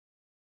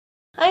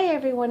Hi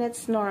everyone,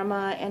 it's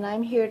Norma and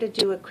I'm here to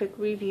do a quick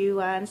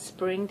review on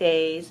Spring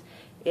Days.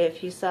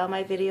 If you saw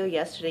my video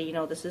yesterday, you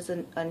know this is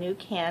a new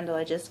candle.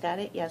 I just got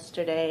it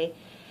yesterday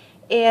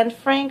and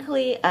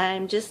frankly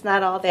I'm just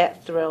not all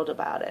that thrilled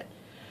about it.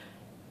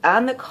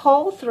 On the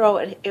cold throw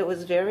it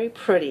was very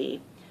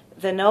pretty.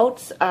 The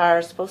notes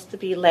are supposed to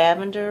be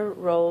lavender,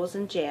 rose,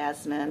 and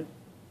jasmine,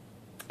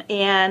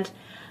 and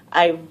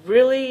I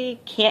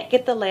really can't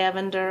get the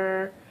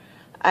lavender.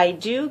 I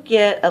do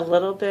get a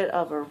little bit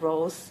of a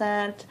rose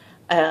scent.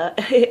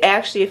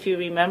 Actually, if you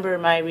remember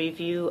my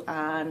review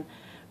on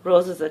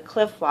Roses of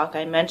Cliff Walk,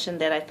 I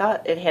mentioned that I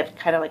thought it had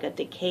kind of like a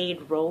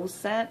decayed rose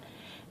scent,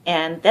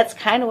 and that's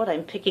kind of what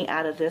I'm picking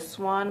out of this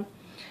one.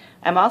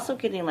 I'm also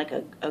getting like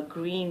a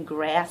green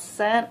grass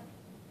scent.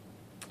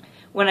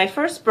 When I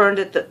first burned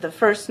it, the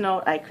first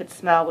note I could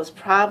smell was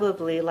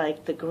probably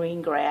like the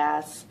green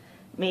grass,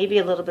 maybe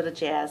a little bit of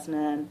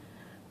jasmine.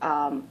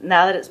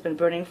 Now that it's been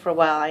burning for a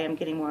while, I am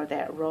getting more of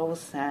that rose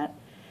scent.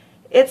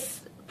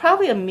 It's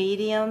probably a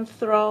medium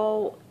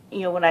throw. You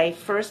know, when I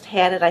first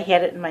had it, I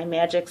had it in my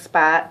magic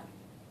spot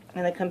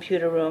in the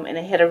computer room, and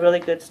it had a really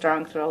good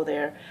strong throw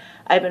there.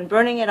 I've been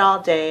burning it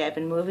all day. I've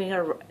been moving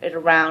it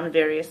around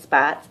various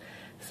spots.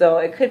 So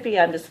it could be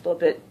I'm just a little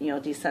bit,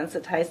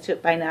 desensitized to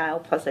it by now.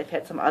 Plus I've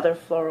had some other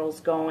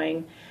florals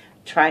going,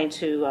 trying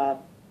to,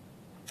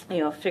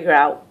 figure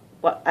out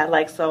what I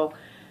like. So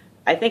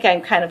I think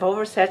I'm kind of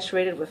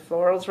oversaturated with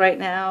florals right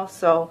now,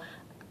 so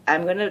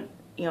I'm going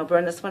to,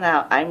 burn this one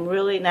out. I'm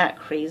really not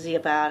crazy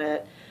about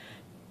it.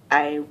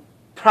 I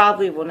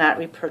probably will not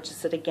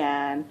repurchase it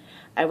again.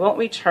 I won't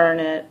return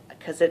it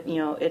because it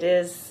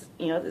is,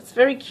 it's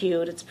very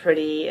cute, it's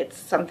pretty, it's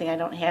something I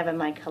don't have in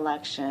my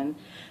collection,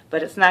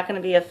 but it's not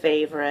going to be a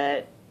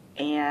favorite,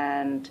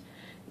 and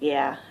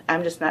yeah,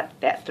 I'm just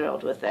not that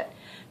thrilled with it.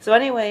 So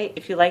anyway,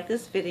 if you like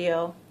this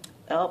video,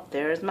 oh,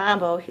 there's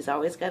Mambo. He's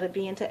always got to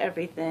be into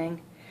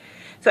everything.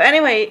 So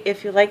anyway,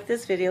 if you like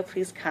this video,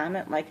 please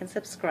comment, like, and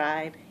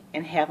subscribe,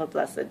 and have a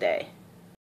blessed day.